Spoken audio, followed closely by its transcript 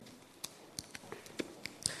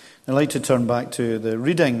I'd like to turn back to the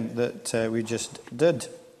reading that we just did.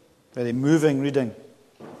 Very moving reading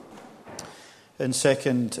in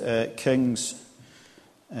 2 Kings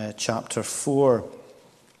chapter 4.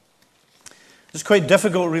 It's quite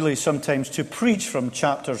difficult really sometimes to preach from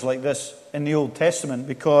chapters like this in the Old Testament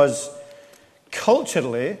because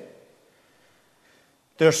culturally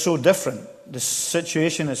they're so different. The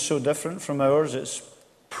situation is so different from ours. It's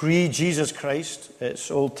pre-Jesus Christ.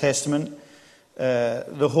 It's Old Testament.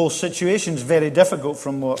 The whole situation is very difficult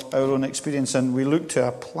from what our own experience, and we look to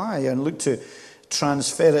apply and look to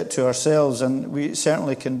transfer it to ourselves, and we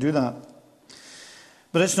certainly can do that.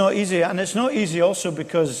 But it's not easy, and it's not easy also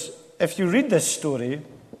because if you read this story,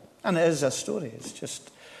 and it is a story, it's just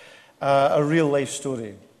a real life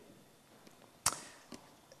story,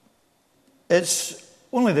 it's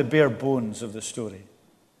only the bare bones of the story.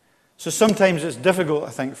 So sometimes it's difficult, I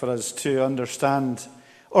think, for us to understand.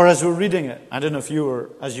 Or as we're reading it, I don't know if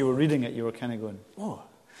as you were reading it, you were kind of going, oh,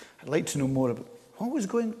 I'd like to know more about what was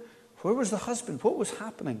going, where was the husband, what was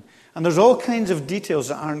happening? And there's all kinds of details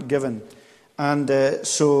that aren't given. And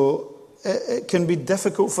so it can be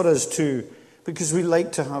difficult for us too, because we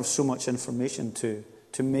like to have so much information to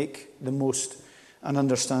make the most and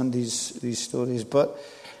understand these stories. But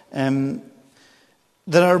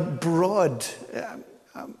there are broad...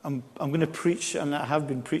 I'm going to preach, and I have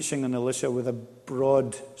been preaching on Elisha with a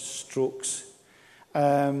broad strokes.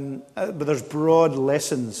 But there's broad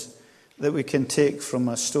lessons that we can take from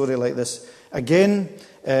a story like this. Again,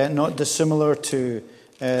 not dissimilar to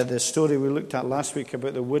the story we looked at last week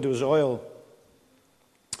about the widow's oil.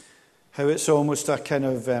 How it's almost a kind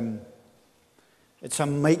of... it's a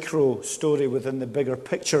micro story within the bigger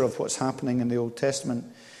picture of what's happening in the Old Testament.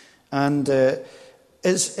 And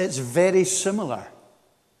it's very similar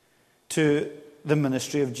to the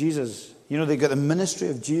ministry of Jesus. You know, they got the ministry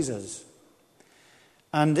of Jesus.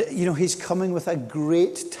 And, you know, he's coming with a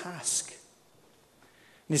great task.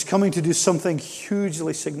 And he's coming to do something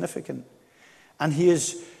hugely significant. And he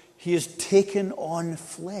has taken on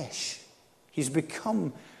flesh. He's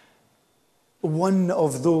become one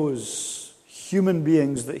of those human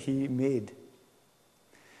beings that he made.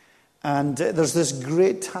 And there's this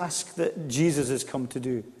great task that Jesus has come to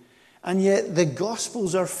do. And yet the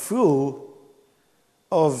Gospels are full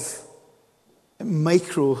of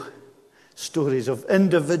micro stories, of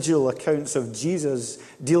individual accounts of Jesus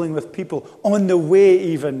dealing with people on the way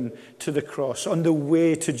even to the cross, on the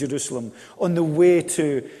way to Jerusalem, on the way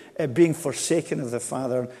to being forsaken of the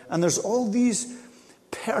Father. And there's all these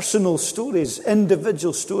personal stories,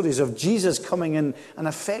 individual stories of Jesus coming in and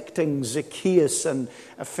affecting Zacchaeus and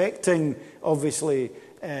affecting, obviously,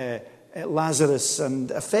 Lazarus,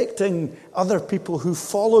 and affecting other people who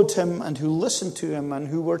followed him and who listened to him and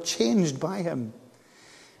who were changed by him.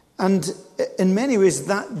 And in many ways,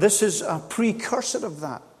 this is a precursor of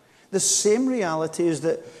that. The same reality is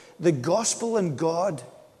that the gospel and God,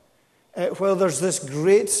 while there's this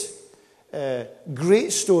great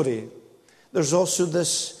story, there's also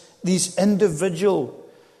these individual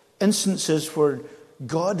instances where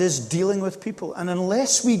God is dealing with people. And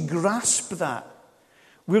unless we grasp that,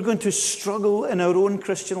 we're going to struggle in our own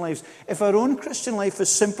Christian lives. If our own Christian life is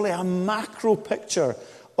simply a macro picture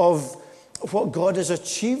of what God has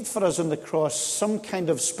achieved for us on the cross, some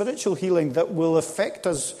kind of spiritual healing that will affect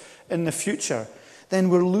us in the future, then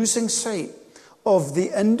we're losing sight of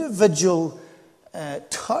the individual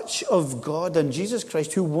touch of God and Jesus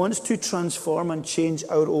Christ, who wants to transform and change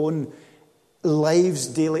our own lives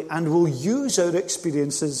daily and will use our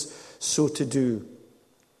experiences so to do.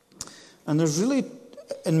 And there's really,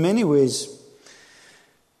 in many ways,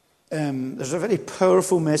 there's a very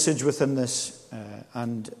powerful message within this,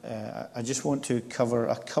 and I just want to cover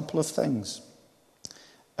a couple of things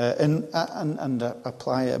and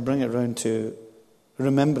apply it, bring it around to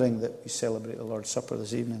remembering that we celebrate the Lord's Supper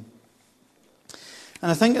this evening. And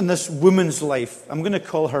I think in this woman's life, I'm going to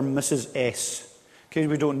call her Mrs. S. Okay,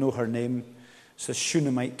 we don't know her name. It's the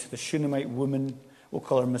Shunammite woman. We'll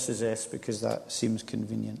call her Mrs. S because that seems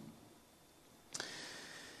convenient.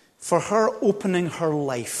 For her, opening her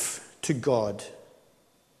life to God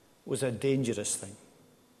was a dangerous thing.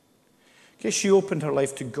 Okay, she opened her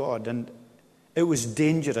life to God, and it was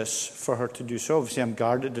dangerous for her to do so. Obviously, I'm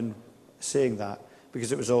guarded in saying that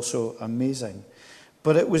because it was also amazing.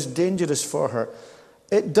 But it was dangerous for her.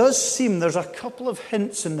 It does seem, there's a couple of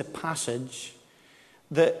hints in the passage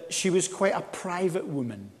that she was quite a private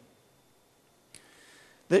woman.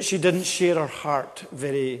 That she didn't share her heart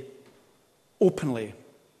very openly.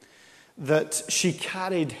 That she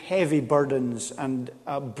carried heavy burdens and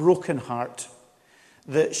a broken heart.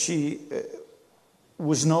 That she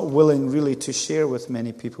was not willing really to share with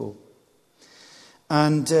many people.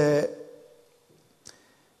 But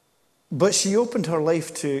she opened her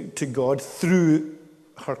life to God through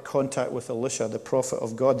her contact with Elisha, the prophet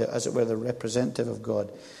of God, as it were, the representative of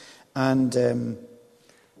God. And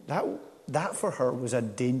that for her was a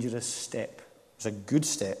dangerous step. It was a good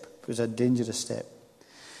step. It was a dangerous step.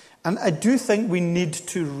 And I do think we need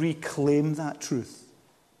to reclaim that truth.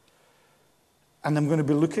 And I'm going to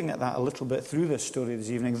be looking at that a little bit through this story this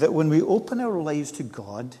evening, that when we open our lives to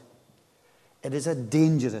God, it is a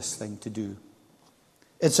dangerous thing to do.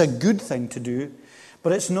 It's a good thing to do,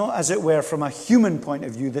 but it's not, as it were, from a human point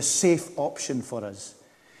of view, the safe option for us.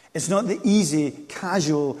 It's not the easy,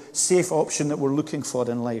 casual, safe option that we're looking for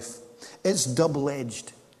in life. It's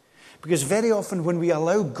double-edged. Because very often when we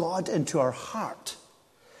allow God into our heart,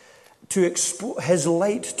 to expose His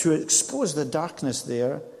light, to expose the darkness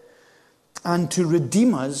there, and to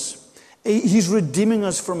redeem us, He's redeeming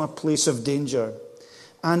us from a place of danger.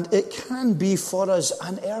 And it can be for us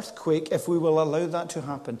an earthquake if we will allow that to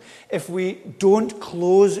happen. If we don't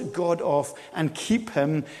close God off and keep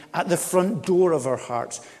Him at the front door of our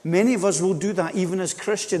hearts. Many of us will do that even as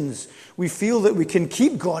Christians. We feel that we can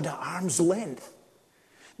keep God at arm's length.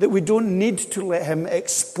 That we don't need to let Him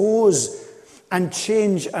expose and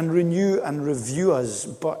change and renew and review us.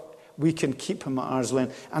 But we can keep Him at arm's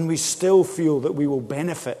length. And we still feel that we will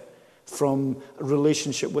benefit from a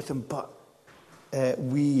relationship with Him. But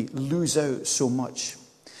we lose out so much.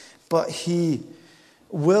 But He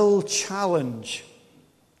will challenge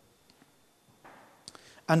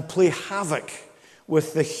and play havoc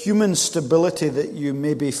with the human stability that you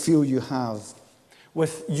maybe feel you have,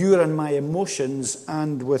 with your and my emotions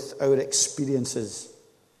and with our experiences,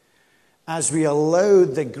 as we allow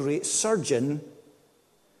the great surgeon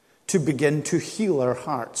to begin to heal our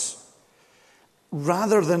hearts.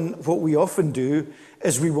 Rather than what we often do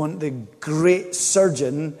is we want the great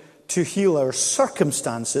surgeon to heal our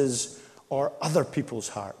circumstances or other people's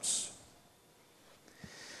hearts.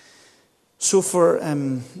 So for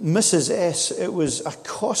Mrs. S, it was a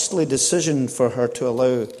costly decision for her to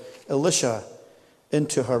allow Elisha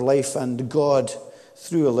into her life, and God,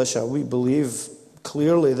 through Elisha, we believe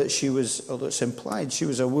clearly that she was, although it's implied, she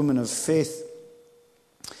was a woman of faith.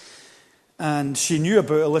 And she knew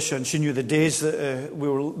about Elisha, and she knew the days that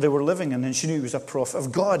they were living in, and she knew he was a prophet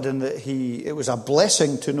of God, and that it was a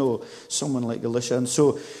blessing to know someone like Elisha. And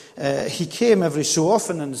so he came every so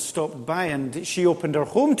often and stopped by, and she opened her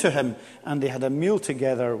home to him, and they had a meal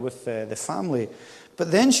together with the family. But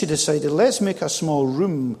then she decided, let's make a small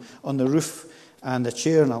room on the roof and a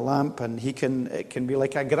chair and a lamp, and it can be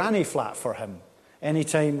like a granny flat for him.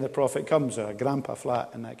 Anytime the prophet comes, or a grandpa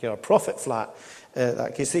flat, in that case, or a prophet flat,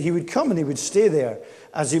 that case, that he would come and he would stay there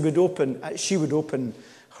as she would open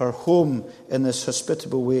her home in this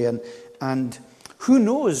hospitable way. And who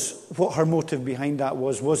knows what her motive behind that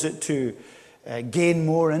was? Was it to gain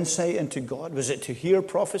more insight into God? Was it to hear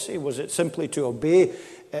prophecy? Was it simply to obey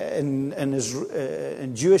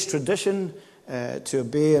in Jewish tradition? To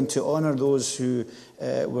obey and to honor those who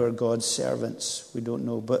were God's servants. We don't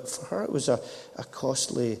know. But for her it was a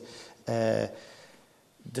costly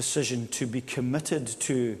decision to be committed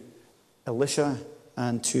to Elisha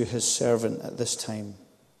and to his servant at this time.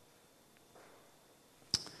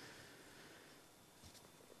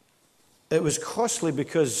 It was costly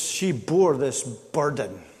because she bore this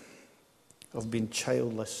burden of being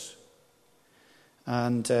childless.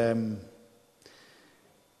 And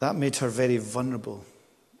that made her very vulnerable,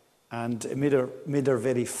 and it made her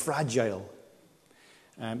very fragile,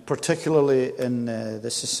 particularly in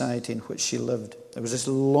the society in which she lived. There was this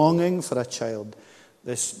longing for a child,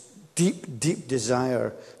 this deep, deep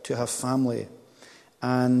desire to have family.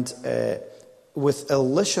 And with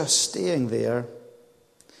Elisha staying there,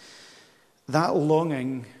 that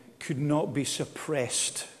longing could not be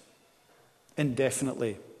suppressed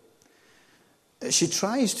indefinitely. She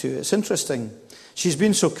tries to. It's interesting. She's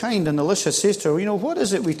been so kind, and Elisha says to her, what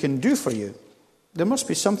is it we can do for you? There must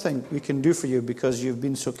be something we can do for you because you've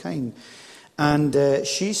been so kind. And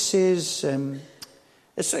she says,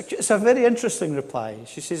 it's a very interesting reply.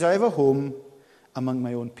 She says, I have a home among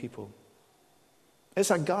my own people.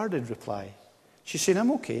 It's a guarded reply. She's saying,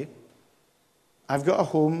 I'm okay. I've got a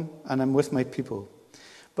home and I'm with my people.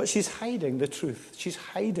 But she's hiding the truth. She's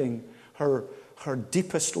hiding her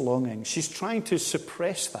deepest longing. She's trying to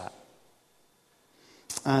suppress that.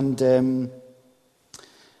 And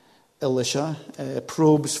Elisha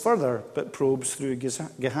probes further, but probes through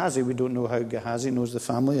Gehazi. We don't know how Gehazi knows the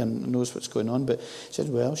family and knows what's going on, but he said,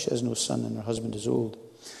 well, she has no son and her husband is old.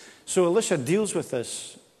 So Elisha deals with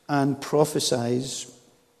this and prophesies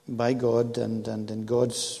by God and in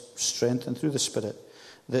God's strength and through the Spirit,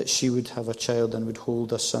 that she would have a child and would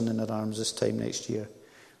hold a son in her arms this time next year.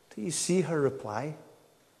 Do you see her reply?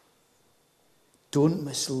 Don't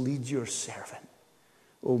mislead your servant,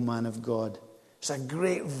 O man of God. There's a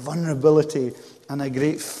great vulnerability and a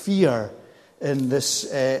great fear in this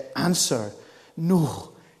answer.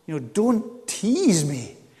 No, don't tease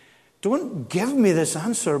me. Don't give me this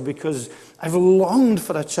answer because I've longed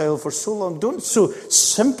for a child for so long. Don't so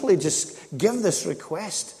simply just give this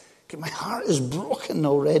request. My heart is broken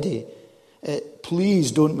already.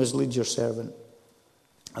 Please don't mislead your servant.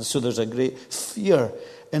 And so there's a great fear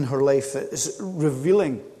in her life that is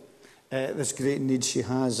revealing this great need she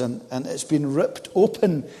has. And it's been ripped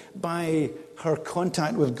open by her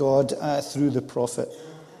contact with God through the prophet.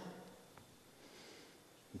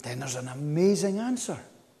 Then there's an amazing answer.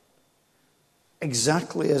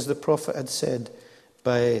 Exactly as the prophet had said,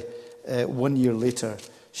 by 1 year later,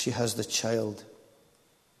 she has the child.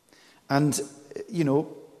 And,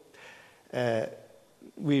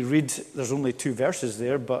 we read, there's only 2 verses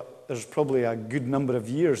there, but there's probably a good number of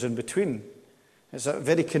years in between. It's a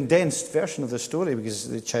very condensed version of the story because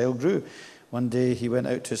the child grew. One day he went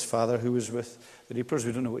out to his father who was with the reapers.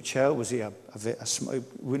 We don't know what child. Was he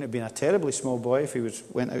wouldn't have been a terribly small boy if he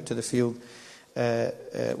went out to the field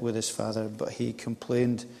with his father, but he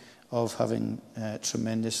complained of having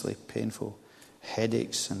tremendously painful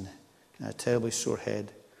headaches and a terribly sore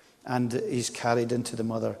head. And he's carried into the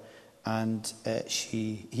mother, and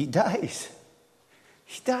he dies.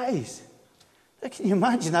 He dies. Can you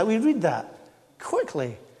imagine that? We read that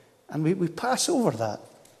quickly, and we pass over that.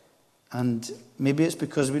 And maybe it's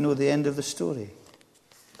because we know the end of the story.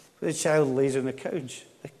 The child lays on the couch.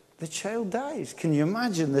 The child dies. Can you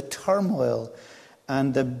imagine the turmoil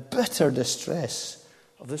and the bitter distress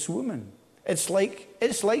of this woman? It's like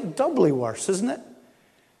doubly worse, isn't it?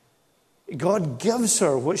 God gives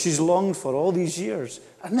her what she's longed for all these years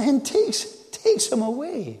and then takes him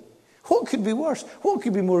away. What could be worse? What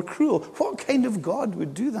could be more cruel? What kind of God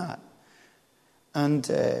would do that? And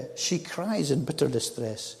she cries in bitter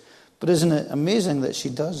distress. But isn't it amazing that she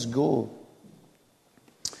does go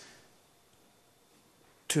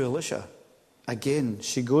to Elisha? Again,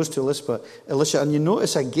 she goes to Elisha, and you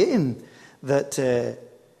notice again that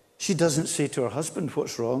she doesn't say to her husband,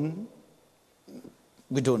 what's wrong?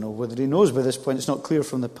 We don't know whether he knows by this point. It's not clear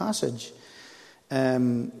from the passage.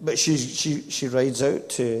 But she rides out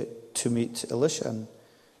to meet Elisha, and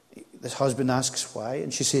the husband asks why,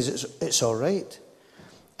 and she says it's all right.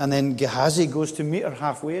 And then Gehazi goes to meet her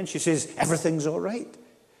halfway, and she says everything's all right.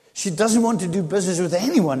 She doesn't want to do business with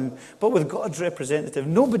anyone but with God's representative.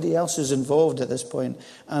 Nobody else is involved at this point,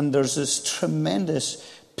 and there's this tremendous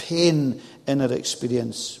pain in her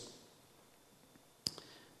experience.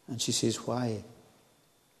 And she says, why?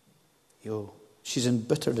 She's in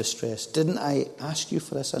bitter distress. Didn't I ask you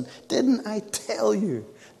for a son? Didn't I tell you?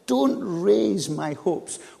 Don't raise my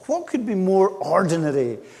hopes. What could be more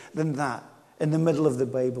ordinary than that in the middle of the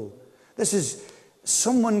Bible? This is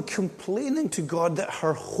someone complaining to God that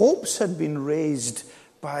her hopes had been raised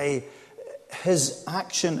by his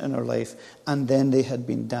action in her life, and then they had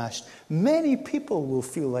been dashed. Many people will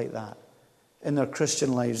feel like that in their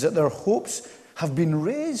Christian lives, that their hopes have been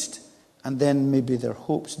raised, and then maybe their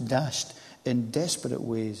hopes dashed in desperate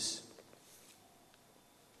ways.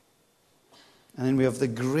 And then we have the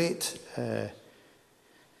great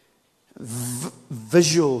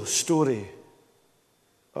visual story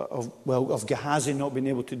of Gehazi not being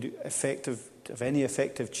able to do any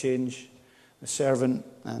effective change. The servant,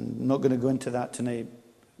 and I'm not going to go into that tonight,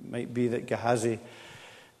 it might be that Gehazi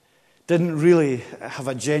didn't really have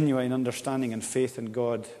a genuine understanding and faith in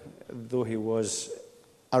God, though he was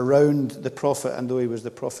around the prophet and though he was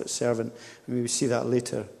the prophet's servant. We will see that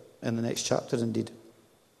later in the next chapter indeed.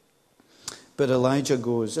 But Elisha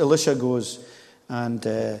goes, and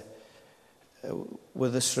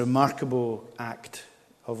with this remarkable act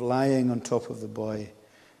of lying on top of the boy,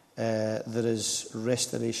 there is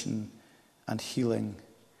restoration and healing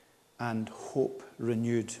and hope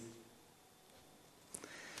renewed.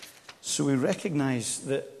 So we recognize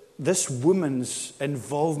that this woman's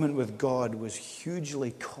involvement with God was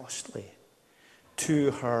hugely costly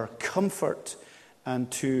to her comfort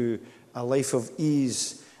and to a life of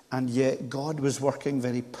ease, and yet God was working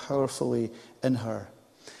very powerfully in her,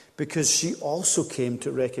 because she also came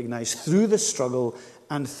to recognize through the struggle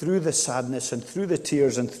and through the sadness and through the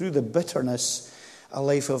tears and through the bitterness a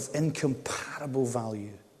life of incomparable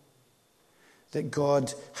value. That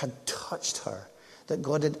God had touched her, that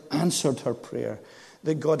God had answered her prayer,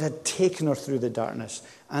 that God had taken her through the darkness,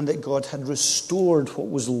 and that God had restored what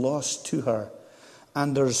was lost to her.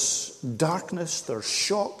 And there's darkness, there's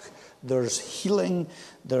shock, there's healing,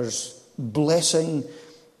 there's blessing,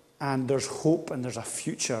 and there's hope, and there's a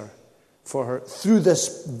future for her through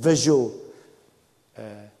this visual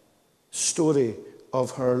story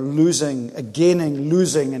of her gaining,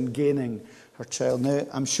 losing, and gaining her child. Now,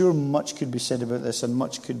 I'm sure much could be said about this, and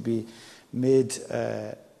much could be made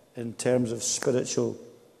in terms of spiritual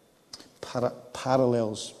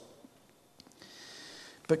parallels.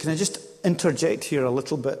 But can I just interject here a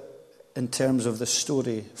little bit in terms of the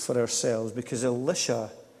story for ourselves? Because Elisha,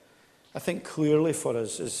 I think clearly for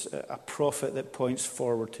us, is a prophet that points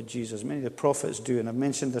forward to Jesus. Many of the prophets do, and I've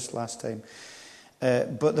mentioned this last time.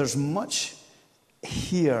 But there's much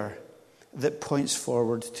here that points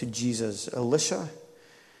forward to Jesus. Elisha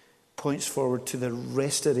points forward to the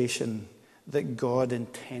restoration that God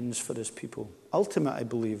intends for his people. Ultimate, I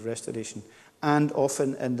believe, restoration. And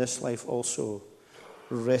often in this life also,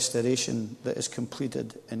 restoration that is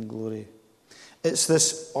completed in glory. It's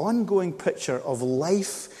this ongoing picture of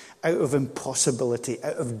life out of impossibility,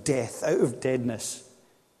 out of death, out of deadness.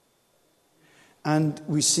 And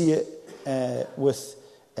we see it with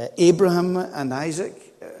Abraham and Isaac,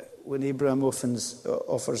 when Abraham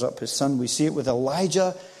offers up his son. We see it with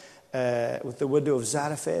Elijah, with the widow of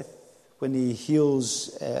Zarephath, when he heals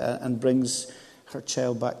and brings her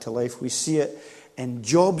child back to life. We see it in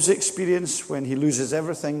Job's experience when he loses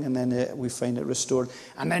everything, and then we find it restored.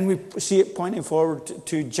 And then we see it pointing forward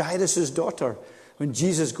to Jairus' daughter, when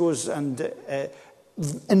Jesus goes and,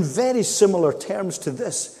 in very similar terms to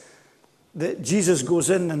this, that Jesus goes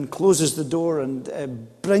in and closes the door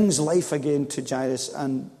and brings life again to Jairus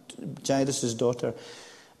and Jairus' daughter.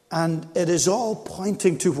 And it is all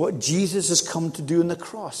pointing to what Jesus has come to do on the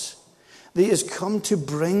cross. That he has come to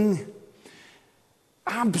bring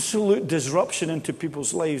absolute disruption into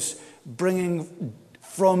people's lives, bringing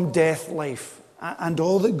from death life and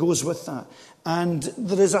all that goes with that. And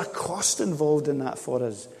there is a cost involved in that for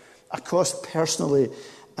us, a cost personally,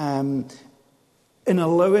 in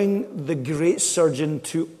allowing the great surgeon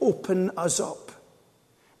to open us up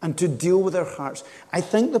and to deal with our hearts. I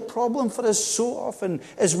think the problem for us so often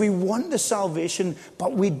is we want the salvation,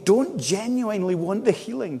 but we don't genuinely want the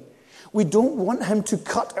healing. We don't want him to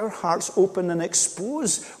cut our hearts open and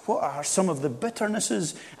expose what are some of the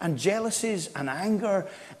bitternesses and jealousies and anger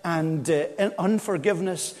and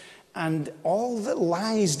unforgiveness and all that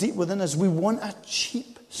lies deep within us. We want a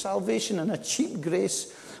cheap salvation and a cheap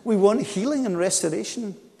grace. We want healing and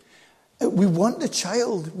restoration. We want the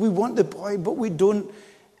child. We want the boy, but we don't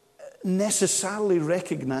necessarily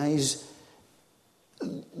recognize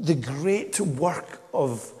the great work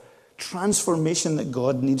of transformation that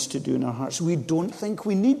God needs to do in our hearts. We don't think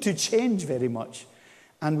we need to change very much,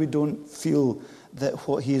 and we don't feel that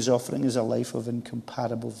what he is offering is a life of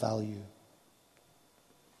incomparable value.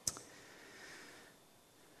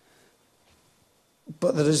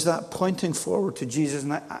 But there is that pointing forward to Jesus,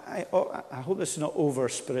 and I hope this is not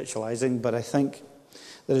over-spiritualizing, but I think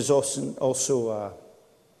there is also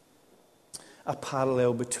a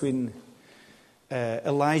parallel between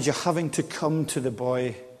Elijah having to come to the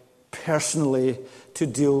boy personally to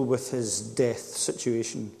deal with his death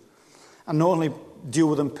situation. And not only deal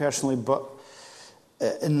with him personally, but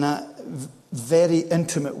in that very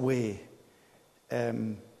intimate way,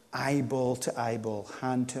 eyeball to eyeball,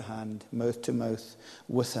 hand to hand, mouth to mouth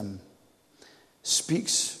with him,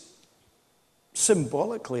 speaks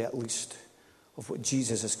symbolically at least of what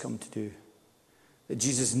Jesus has come to do. That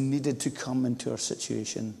Jesus needed to come into our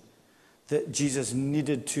situation. That Jesus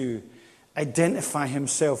needed to identify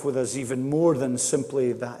himself with us even more than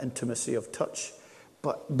simply that intimacy of touch,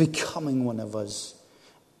 but becoming one of us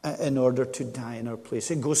in order to die in our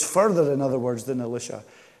place. It goes further, in other words, than Elisha.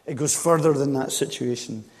 It goes further than that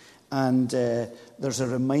situation. And there's a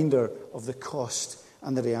reminder of the cost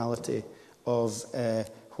and the reality of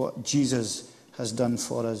what Jesus has done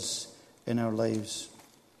for us in our lives.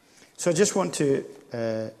 So I just want to,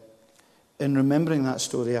 in remembering that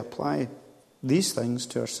story, apply these things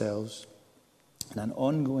to ourselves in an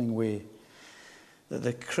ongoing way, that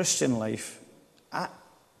the Christian life,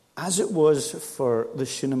 as it was for the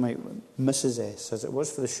Shunammite, Mrs. S., as it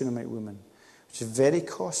was for the Shunammite woman, which is very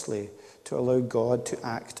costly to allow God to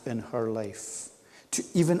act in her life, to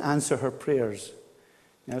even answer her prayers.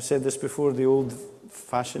 Now, I've said this before, the old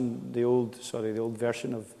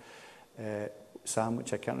version of Psalm,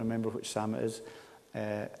 which I can't remember which Psalm it is,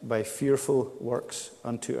 by fearful works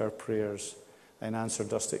unto our prayers, thine answer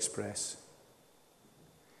dost express.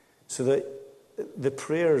 So that the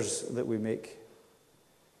prayers that we make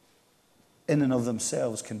in and of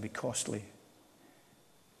themselves can be costly.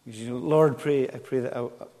 Because, Lord, I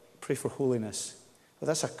pray for holiness. Well,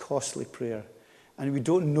 that's a costly prayer. And we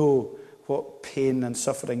don't know what pain and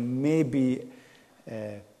suffering may be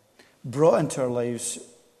brought into our lives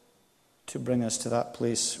to bring us to that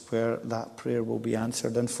place where that prayer will be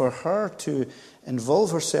answered. And for her to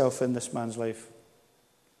involve herself in this man's life,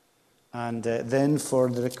 and then for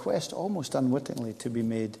the request, almost unwittingly, to be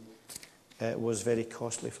made, was very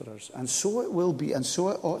costly for us. And so it will be, and so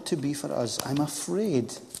it ought to be for us. I'm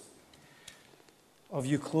afraid of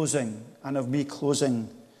you closing, and of me closing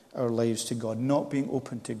our lives to God, not being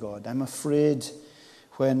open to God. I'm afraid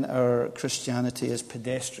when our Christianity is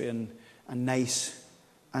pedestrian and nice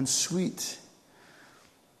and sweet,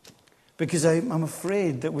 because I'm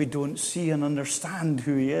afraid that we don't see and understand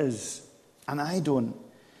who He is, and I don't.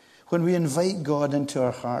 When we invite God into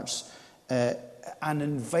our hearts and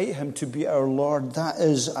invite Him to be our Lord, that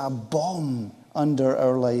is a balm under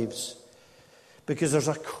our lives, because there's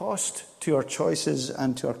a cost to our choices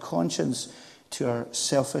and to our conscience, to our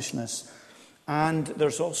selfishness. And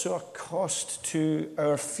there's also a cost to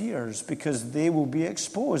our fears, because they will be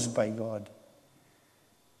exposed by God.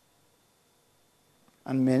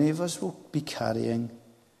 And many of us will be carrying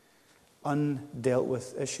undealt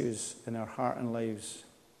with issues in our heart and lives,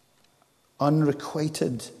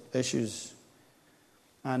 unrequited issues.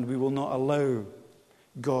 And we will not allow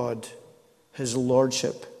God, His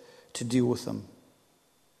Lordship, to deal with them.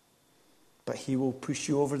 But He will push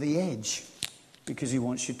you over the edge, because He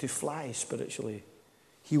wants you to fly spiritually.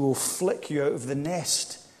 He will flick you out of the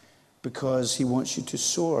nest because He wants you to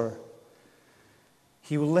soar.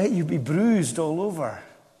 He will let you be bruised all over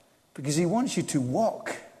because He wants you to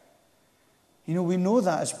walk. You know, we know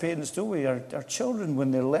that as parents, don't we? Our children,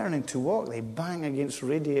 when they're learning to walk, they bang against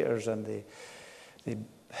radiators and they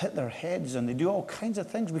hit their heads and they do all kinds of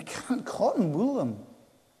things. We can't cotton wool them.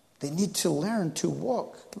 They need to learn to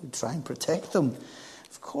walk. We try and protect them,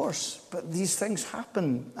 of course. But these things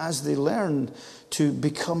happen as they learn to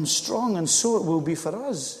become strong. And so it will be for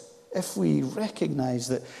us if we recognize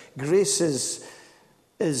that grace is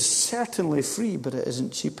certainly free, but it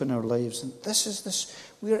isn't cheap in our lives. And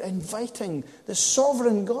we are inviting the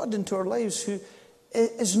sovereign God into our lives, who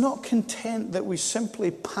is not content that we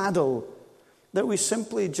simply paddle, that we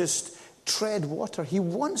simply just tread water. He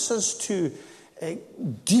wants us to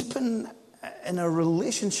deepen in our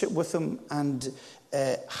relationship with Him and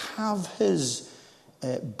have His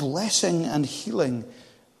blessing and healing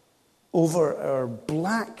over our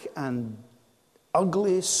black and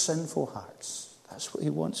ugly, sinful hearts. That's what He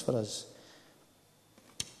wants for us.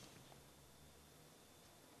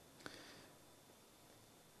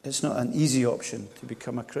 It's not an easy option to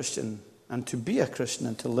become a Christian and to be a Christian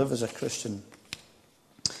and to live as a Christian.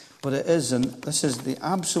 But it is, and this is the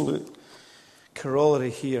absolute corollary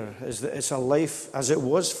here, is that it's a life, as it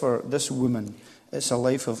was for this woman, it's a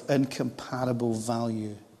life of incomparable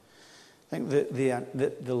value. I think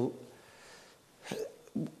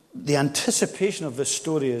the anticipation of this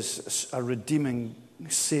story is a redeeming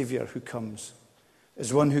Savior who comes,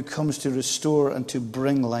 is one who comes to restore and to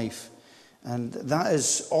bring life. And that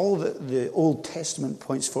is all that the Old Testament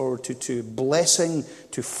points forward to blessing,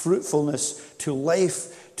 to fruitfulness, to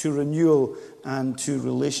life, to renewal, and to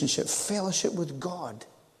relationship, fellowship with God.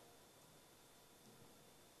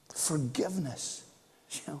 Forgiveness,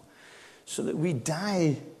 so that we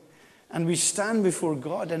die and we stand before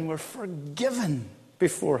God and we're forgiven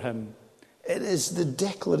before Him. It is the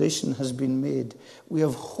declaration has been made. We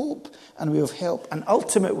have hope and we have help, and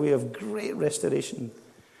ultimately we have great restoration.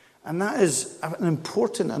 And that is an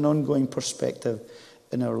important and ongoing perspective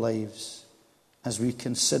in our lives as we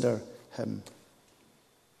consider Him.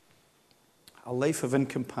 A life of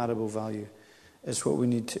incomparable value is what we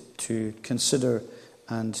need to consider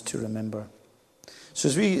and to remember. So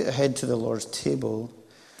as we head to the Lord's table,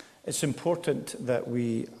 it's important that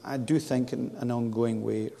we, I do think in an ongoing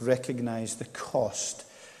way, recognize the cost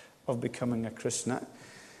of becoming a Christian.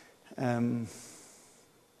 I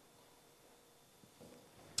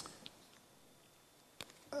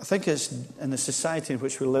think it's in the society in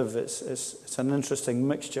which we live, it's an interesting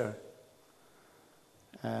mixture.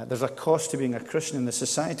 There's a cost to being a Christian in the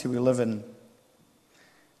society we live in,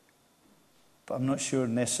 but I'm not sure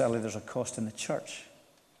necessarily there's a cost in the church,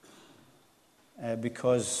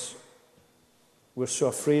 because we're so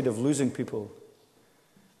afraid of losing people.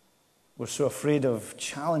 We're so afraid of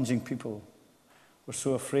challenging people. We're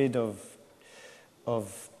so afraid of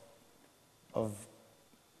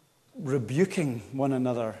rebuking one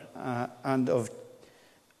another and of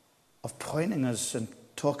pointing us and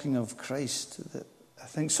talking of Christ. That I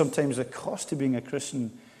think sometimes the cost to being a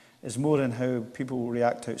Christian is more in how people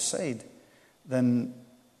react outside than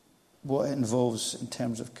what it involves in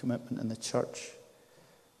terms of commitment in the church.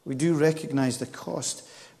 We do recognize the cost,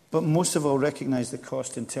 but most of all recognize the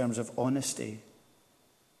cost in terms of honesty.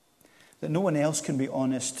 That no one else can be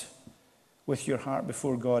honest with your heart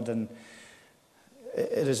before God, and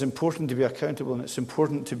it is important to be accountable, and it's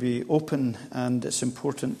important to be open, and it's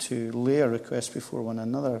important to lay a request before one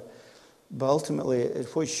another. But ultimately,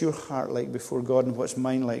 what's your heart like before God, and what's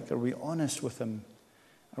mine like? Are we honest with Him?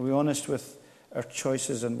 Are we honest with our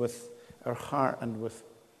choices and with our heart and with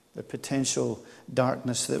the potential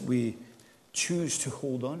darkness that we choose to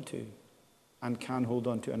hold on to and can hold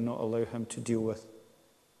on to and not allow Him to deal with?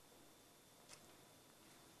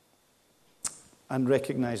 And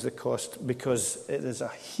recognize the cost, because it is a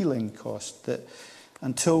healing cost, that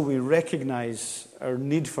until we recognize our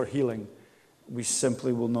need for healing, we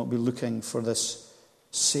simply will not be looking for this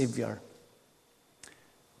Savior.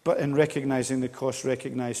 But in recognizing the cost,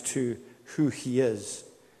 recognize too who He is,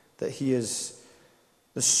 that He is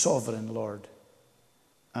the sovereign Lord.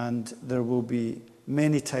 And there will be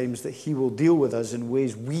many times that He will deal with us in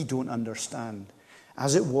ways we don't understand,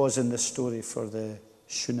 as it was in the story for the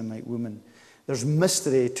Shunammite woman. There's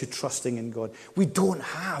mystery to trusting in God. We don't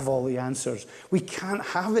have all the answers. We can't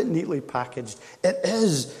have it neatly packaged.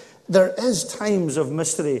 There is times of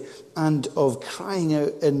mystery and of crying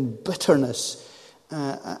out in bitterness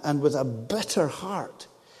and with a bitter heart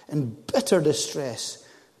and bitter distress.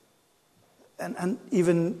 And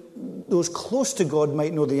even those close to God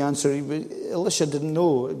might know the answer. Elisha didn't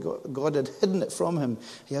know. God had hidden it from him.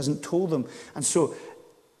 He hasn't told them. And so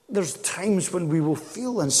there's times when we will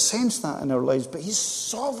feel and sense that in our lives, but He's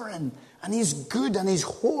sovereign and He's good and He's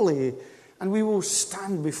holy, and we will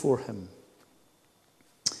stand before Him.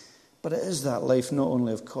 But it is that life not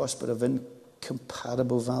only of cost but of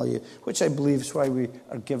incomparable value, which I believe is why we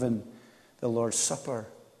are given the Lord's Supper.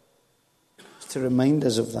 It's to remind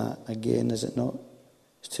us of that again, is it not?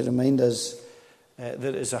 It's to remind us that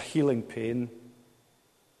it is a healing pain.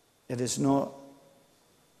 It is not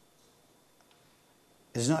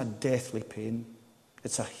a deathly pain.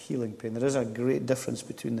 It's a healing pain. There is a great difference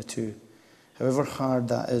between the two, however hard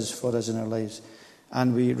that is for us in our lives.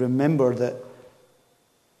 And we remember that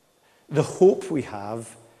the hope we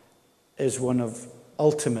have is one of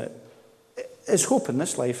ultimate. It's hope in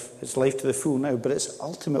this life. It's life to the full now, but it's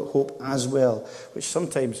ultimate hope as well, which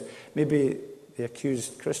sometimes maybe they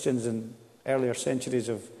accused Christians in earlier centuries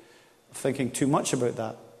of thinking too much about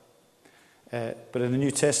that. But in the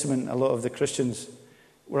New Testament, a lot of the Christians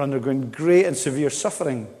were undergoing great and severe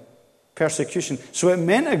suffering, persecution. So it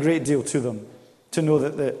meant a great deal to them to know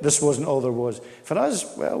that this wasn't all there was. For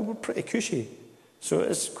us, well, we're pretty cushy. So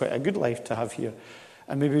it's quite a good life to have here.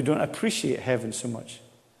 And maybe we don't appreciate heaven so much.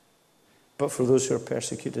 But for those who are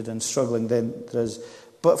persecuted and struggling, then there is.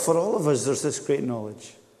 But for all of us, there's this great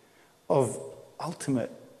knowledge of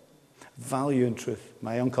ultimate value and truth.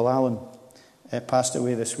 My Uncle Alan passed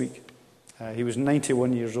away this week. He was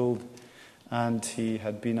 91 years old. And he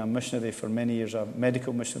had been a missionary for many years, a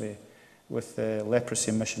medical missionary with the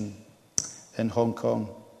leprosy mission in Hong Kong.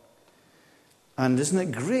 And isn't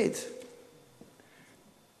it great?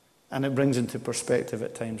 And it brings into perspective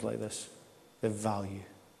at times like this the value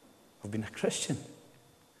of being a Christian.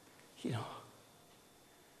 You know,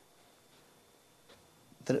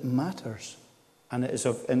 that it matters. And it is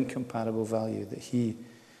of incomparable value that He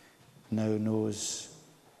now knows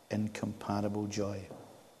incomparable joy.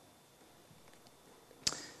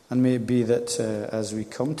 And may it be that as we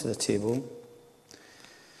come to the table,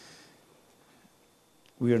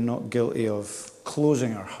 we are not guilty of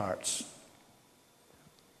closing our hearts.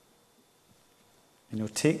 You know,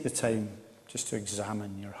 take the time just to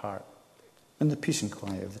examine your heart in the peace and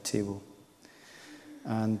quiet of the table.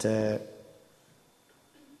 And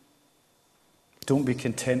don't be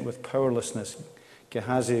content with powerlessness.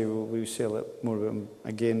 Gehazi, we'll say a little more about him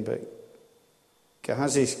again, but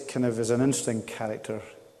Gehazi kind of is an interesting character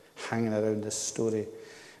hanging around this story.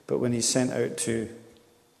 But when he's sent out to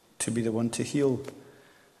be the one to heal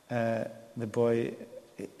the boy,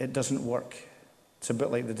 it doesn't work. It's a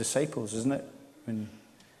bit like the disciples, isn't it?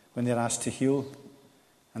 When they're asked to heal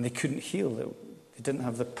and they couldn't heal, they didn't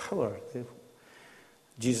have the power.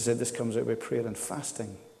 Jesus said this comes out by prayer and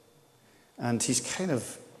fasting. And he's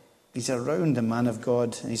around the man of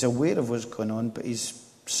God, and he's aware of what's going on, but he's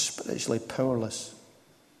spiritually powerless.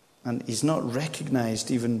 And he's not recognized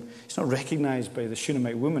by the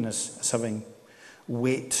Shunammite woman as having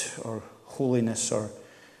weight or holiness or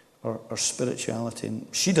spirituality. And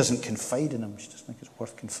she doesn't confide in him. She doesn't think it's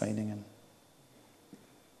worth confiding in.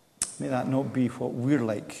 May that not be what we're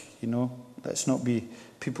like, you know. Let's not be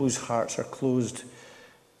people whose hearts are closed,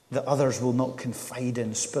 that others will not confide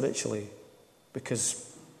in spiritually,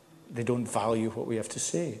 because they don't value what we have to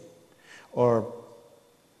say, or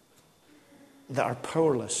that are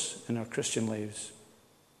powerless in our Christian lives,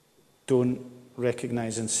 don't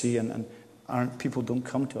recognize and see, and people don't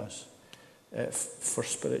come to us for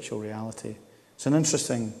spiritual reality. It's an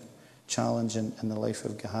interesting challenge in the life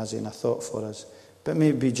of Gehazi, and a thought for us. But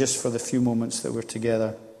maybe just for the few moments that we're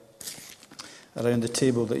together around the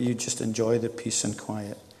table, that you just enjoy the peace and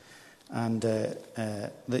quiet, and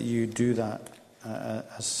that you do that,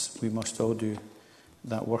 as we must all do,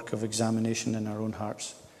 that work of examination in our own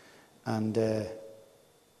hearts, and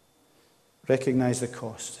recognize the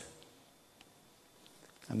cost.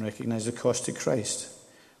 And recognize the cost to Christ,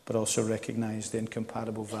 but also recognize the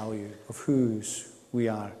incomparable value of whose we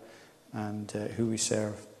are and who we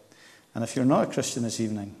serve. And if you're not a Christian this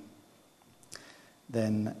evening,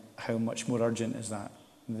 then how much more urgent is that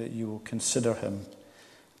you will consider him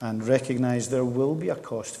and recognize there will be a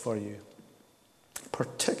cost for you,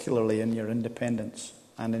 particularly in your independence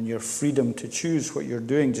and in your freedom to choose what you're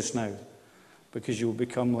doing just now, because you will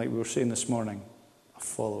become, like we were saying this morning, a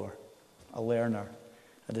follower, a learner,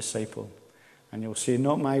 a disciple. And you'll say,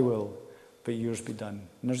 not my will, but yours be done.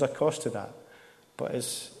 And there's a cost to that, but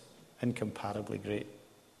it's incomparably great,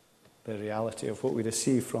 the reality of what we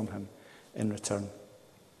receive from him in return.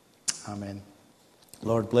 Amen.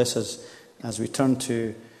 Lord, bless us as we turn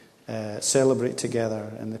to celebrate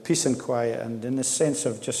together in the peace and quiet, and in the sense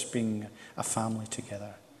of just being a family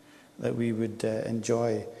together, that we would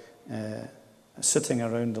enjoy sitting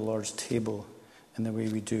around the Lord's table in the way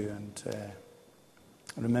we do, and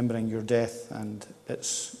remembering your death and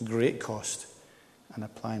its great cost, and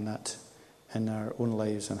applying that in our own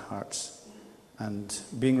lives and hearts, and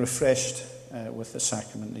being refreshed with the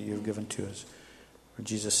sacrament that you've given to us. For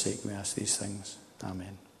Jesus' sake we ask these things.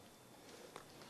 Amen.